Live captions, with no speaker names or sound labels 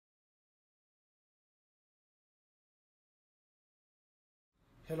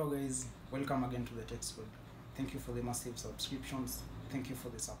Hello guys, welcome again to the Tech Squad. Thank you for the massive subscriptions. Thank you for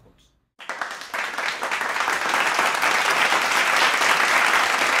the support.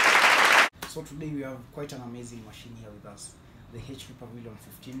 So today we have quite an amazing machine here with us, the HP Pavilion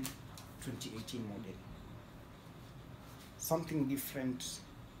 15 2018 model. Something different,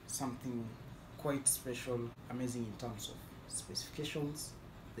 something quite special, amazing in terms of specifications,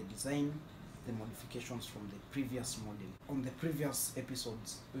 the design, the modifications from the previous model. On the previous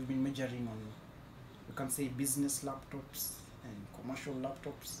episodes, we've been measuring on, you can say, business laptops and commercial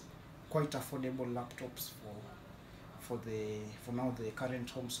laptops, quite affordable laptops for now the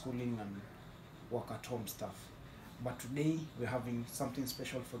current homeschooling and work at home stuff. But today we're having something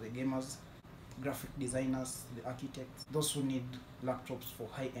special for the gamers, graphic designers, the architects, those who need laptops for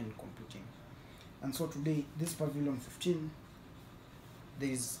high-end computing. And so today, this Pavilion 15,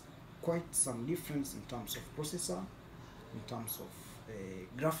 there is quite some difference in terms of processor, in terms of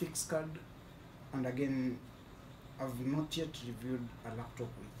graphics card, and again, I've not yet reviewed a laptop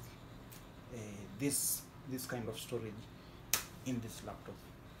with this kind of storage in this laptop.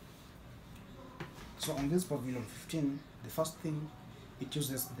 So on this Pavilion 15, the first thing, it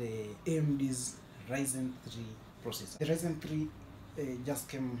uses the AMD's Ryzen 3 processor. The Ryzen 3 just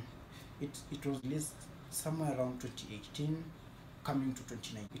came, it was released somewhere around 2018, coming to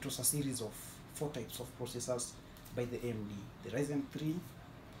 2019. It was a series of 4 types of processors by the AMD. The Ryzen 3,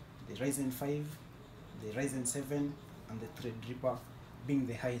 the Ryzen 5, the Ryzen 7, and the Threadripper being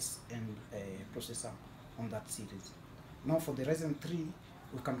the highest end processor on that series. Now for the Ryzen 3,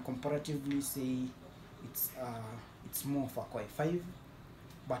 we can comparatively say it's more of a Core 5,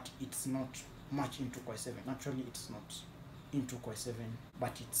 but it's not much into Core 7. Actually, it's not into Core 7,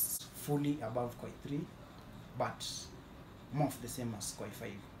 but it's fully above Core 3, but more of the same as Core 5.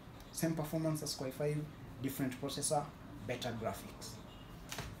 Same performance as Core 5, different processor, better graphics.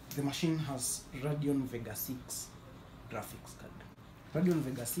 The machine has Radeon Vega 6 graphics card. Radeon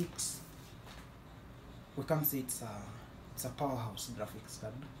Vega 6, we can say it's a powerhouse graphics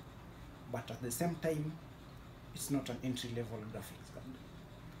card, but at the same time, it's not an entry-level graphics card.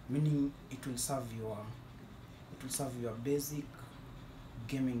 Meaning it will serve your basic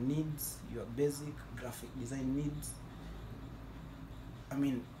gaming needs, your basic graphic design needs. I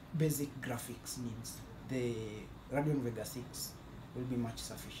mean, basic graphics needs. The Radeon Vega 6 will be much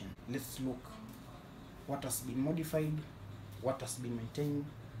sufficient. Let's look what has been modified, what has been maintained,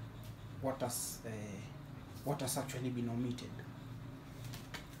 what has actually been omitted.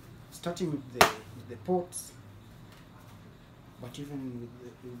 Starting with the ports, but even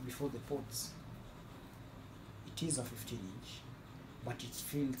before the ports, it is a 15-inch, but it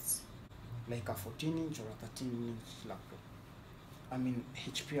feels like a 14-inch or a 13-inch laptop. I mean,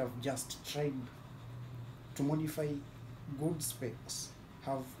 HP have just tried to modify good specs,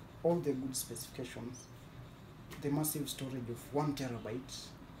 have all the good specifications, the massive storage of 1 terabyte,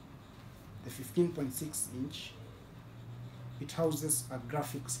 the 15.6-inch. It houses a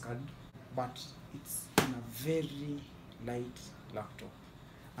graphics card, but it's in a very light laptop.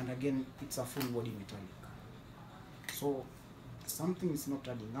 And again, it's a full body metallic. So something is not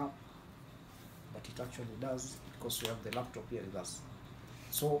adding up, but it actually does, because we have the laptop here with us.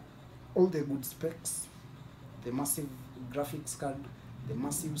 So all the good specs, the massive graphics card, the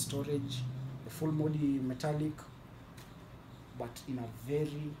massive storage, the full body metallic, but in a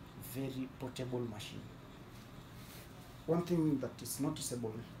very, very portable machine. One thing that is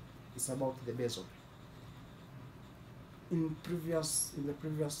noticeable is about the bezel. In the previous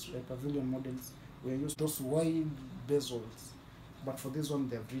Pavilion models, we used those wide bezels, but for this one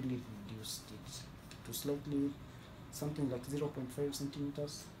they've really reduced it to slightly something like 0.5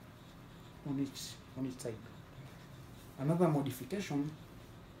 centimeters on each side. Another modification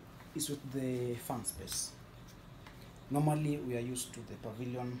is with the fan space. Normally we are used to the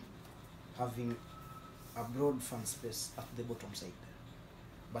Pavilion having a broad fan space at the bottom side,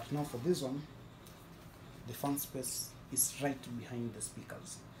 but now for this one, the fan space is right behind the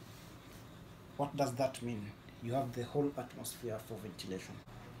speakers. What does that mean? You have the whole atmosphere for ventilation.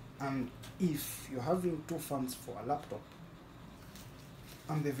 And if you're having 2 fans for a laptop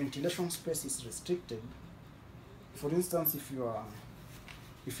and the ventilation space is restricted, for instance, if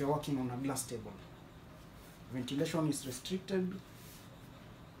you're working on a glass table, ventilation is restricted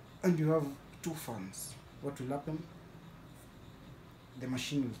and you have 2 fans, what will happen? The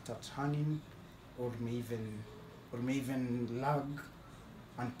machine will start hanging, or may even lag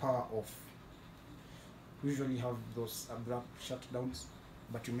and power off. Usually have those abrupt shutdowns,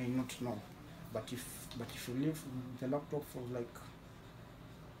 but you may not know. But if you leave the laptop for like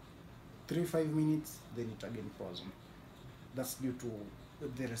 3-5 minutes, then it again powers on. That's due to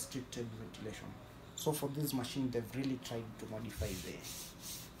the restricted ventilation. So for this machine, they've really tried to modify the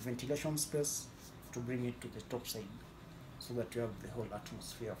ventilation space to bring it to the top side, so that you have the whole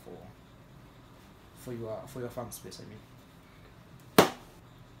atmosphere for your fan space. I mean,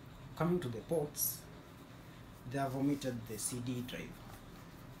 coming to the ports, they have omitted the CD drive.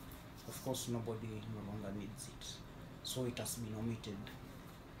 Of course, nobody no longer needs it, so it has been omitted.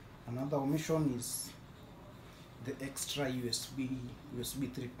 Another omission is the extra USB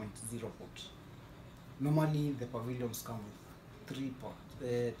 3.0 port. Normally the pavilions come with three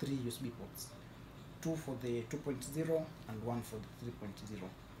USB ports, two for the 2.0 and one for the 3.0.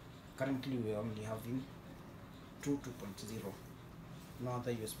 Currently we are only having two 2.0, no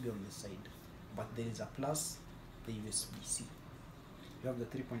other USB on this side, but there is a plus, the USB-C. You have the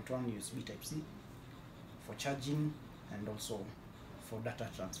 3.1 USB Type-C for charging and also for data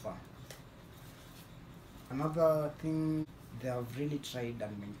transfer. Another thing, they have really tried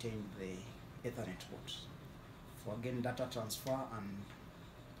and maintained the Ethernet port for again data transfer and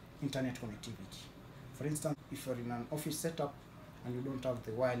internet connectivity. For instance, if you're in an office setup and you don't have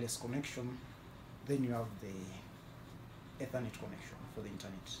the wireless connection, then you have the Ethernet connection for the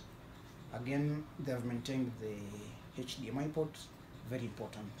internet. Again, they have maintained the HDMI port, very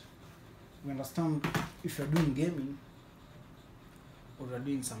important. We understand if you're doing gaming or you're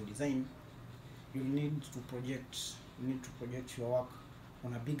doing some design, you need to project your work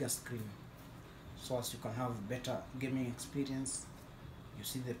on a bigger screen, so as you can have better gaming experience. You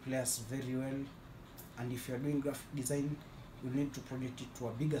see the players very well, and if you're doing graphic design, you need to project it to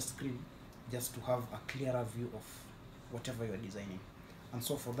a bigger screen just to have a clearer view of whatever you're designing. And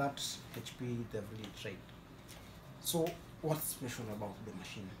so for that, HP, they've really tried. So what's special about the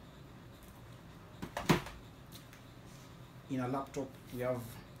machine? In a laptop, we have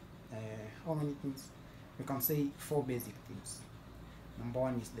how many things? You can say 4 basic things. Number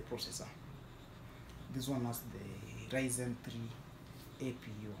one is the processor. This one has the Ryzen 3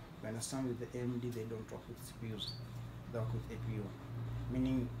 APU. We understand with the AMD they don't work with CPUs, they work with APU,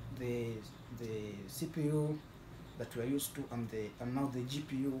 meaning the CPU that we are used to and now the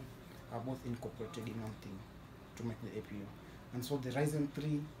GPU are both incorporated in one thing to make the APU. And so the Ryzen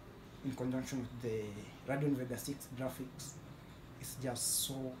 3 in conjunction with the Radeon Vega 6 graphics is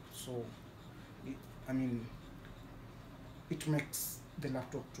just it makes the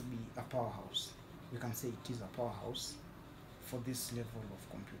laptop to be a powerhouse. We can say it is a powerhouse for this level of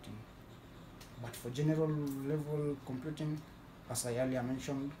computing. But for general level computing, as I earlier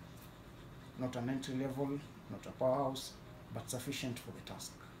mentioned, not an entry level, not a powerhouse, but sufficient for the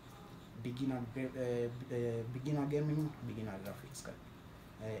task. Beginner gaming, beginner graphics card,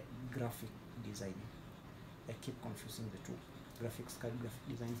 graphic design. I keep confusing the two, graphics card, graphic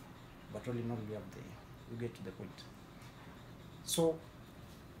design, but all in all you get to the point. So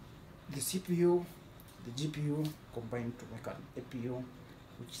the CPU, the GPU combined to make an APU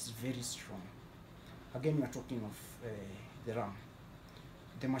which is very strong. Again, we are talking of the RAM.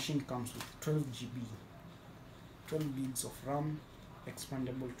 The machine comes with 12 GB, 12 gigs of RAM,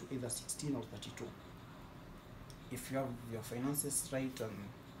 expandable to either 16 or 32. If you have your finances right and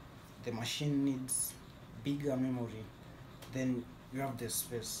the machine needs bigger memory, then you have the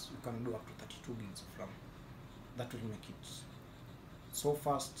space. You can do up to 32 gigs of RAM. That will make it so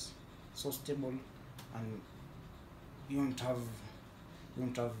fast, so stable, and you won't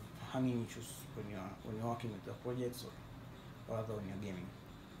have hanging issues when you're working with the projects or rather when you're gaming.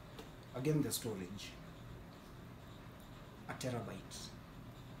 Again, the storage, a terabyte.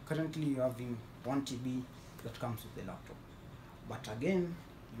 Currently you're having 1 TB that comes with the laptop, but again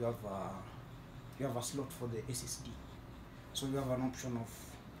you have a slot for the SSD, so you have an option of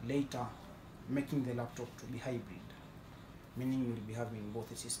later making the laptop to be hybrid, meaning you'll be having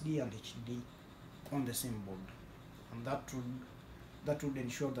both SSD and HD on the same board, and that would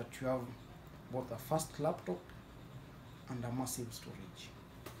ensure that you have both a fast laptop and a massive storage.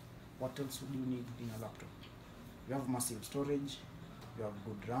 What else would you need in a laptop? You have massive storage, you have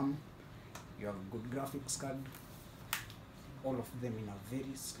good RAM, you have good graphics card, all of them in a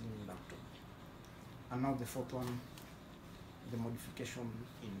very slim laptop. And now the fourth one, the modification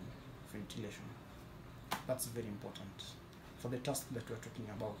in ventilation. That's very important. For the task that we're talking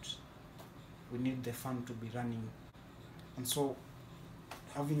about, we need the fan to be running. And so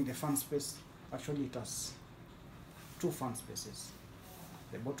having the fan space, actually it has 2 fan spaces.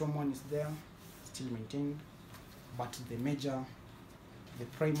 The bottom one is there, still maintained, but the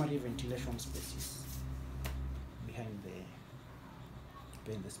primary ventilation space is behind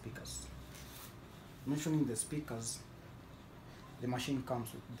the speakers. Mentioning the speakers, the machine comes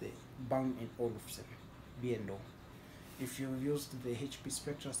with the Bang & Olufsen B&O. if you've used the HP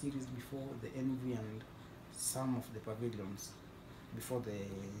Spectra series before, the Envy and some of the Pavilions before they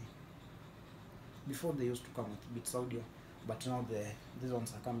used to come with Beats Audio, but now these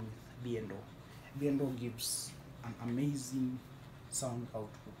ones are coming with B&O. B&O gives an amazing sound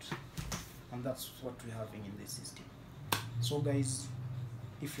output, and that's what we're having in this system. So guys,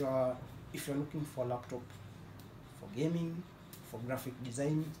 if you're looking for a laptop for gaming, for graphic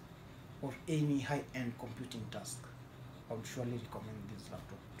design, or any high-end computing task, I would surely recommend this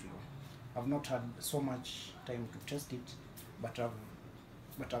laptop to you. I've not had so much time to test it, but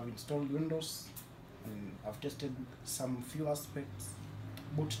I've installed Windows and I've tested some few aspects.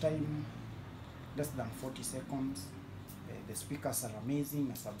 Boot time less than 40 seconds. The speakers are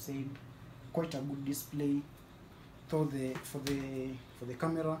amazing, as I've said. Quite a good display. Though for the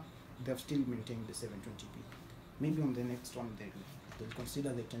camera, they've still maintained the 720p. Maybe on the next one they'll consider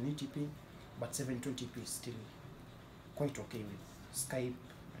the 1080p, but 720p is still quite okay with Skype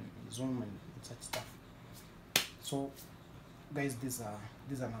and Zoom and such stuff. So guys, this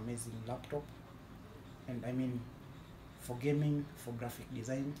is an amazing laptop, and I mean, for gaming, for graphic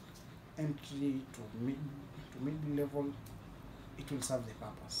design, entry to mid level, it will serve the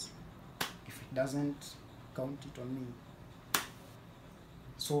purpose. If it doesn't, count it on me.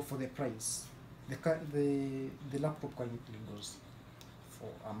 So for the price, the laptop currently goes for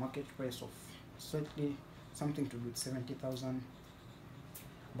a market price of slightly something to do with 70,000,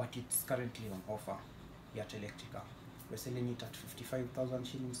 but it's currently on offer at Electrica. We're selling it at 55,000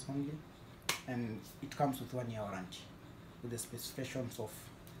 shillings only, and it comes with 1 year warranty with the specifications of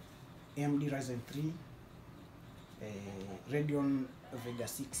AMD Ryzen 3, Radeon Vega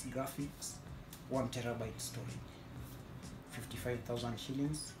 6 graphics, 1 terabyte storage, 55,000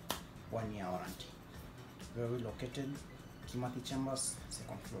 shillings, 1 year warranty. Where we located? Kimathi Chambers,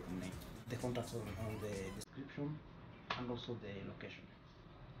 2nd floor, room 9. The contacts are on the description and also the location.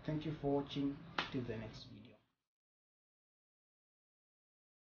 Thank you for watching. Till the next video.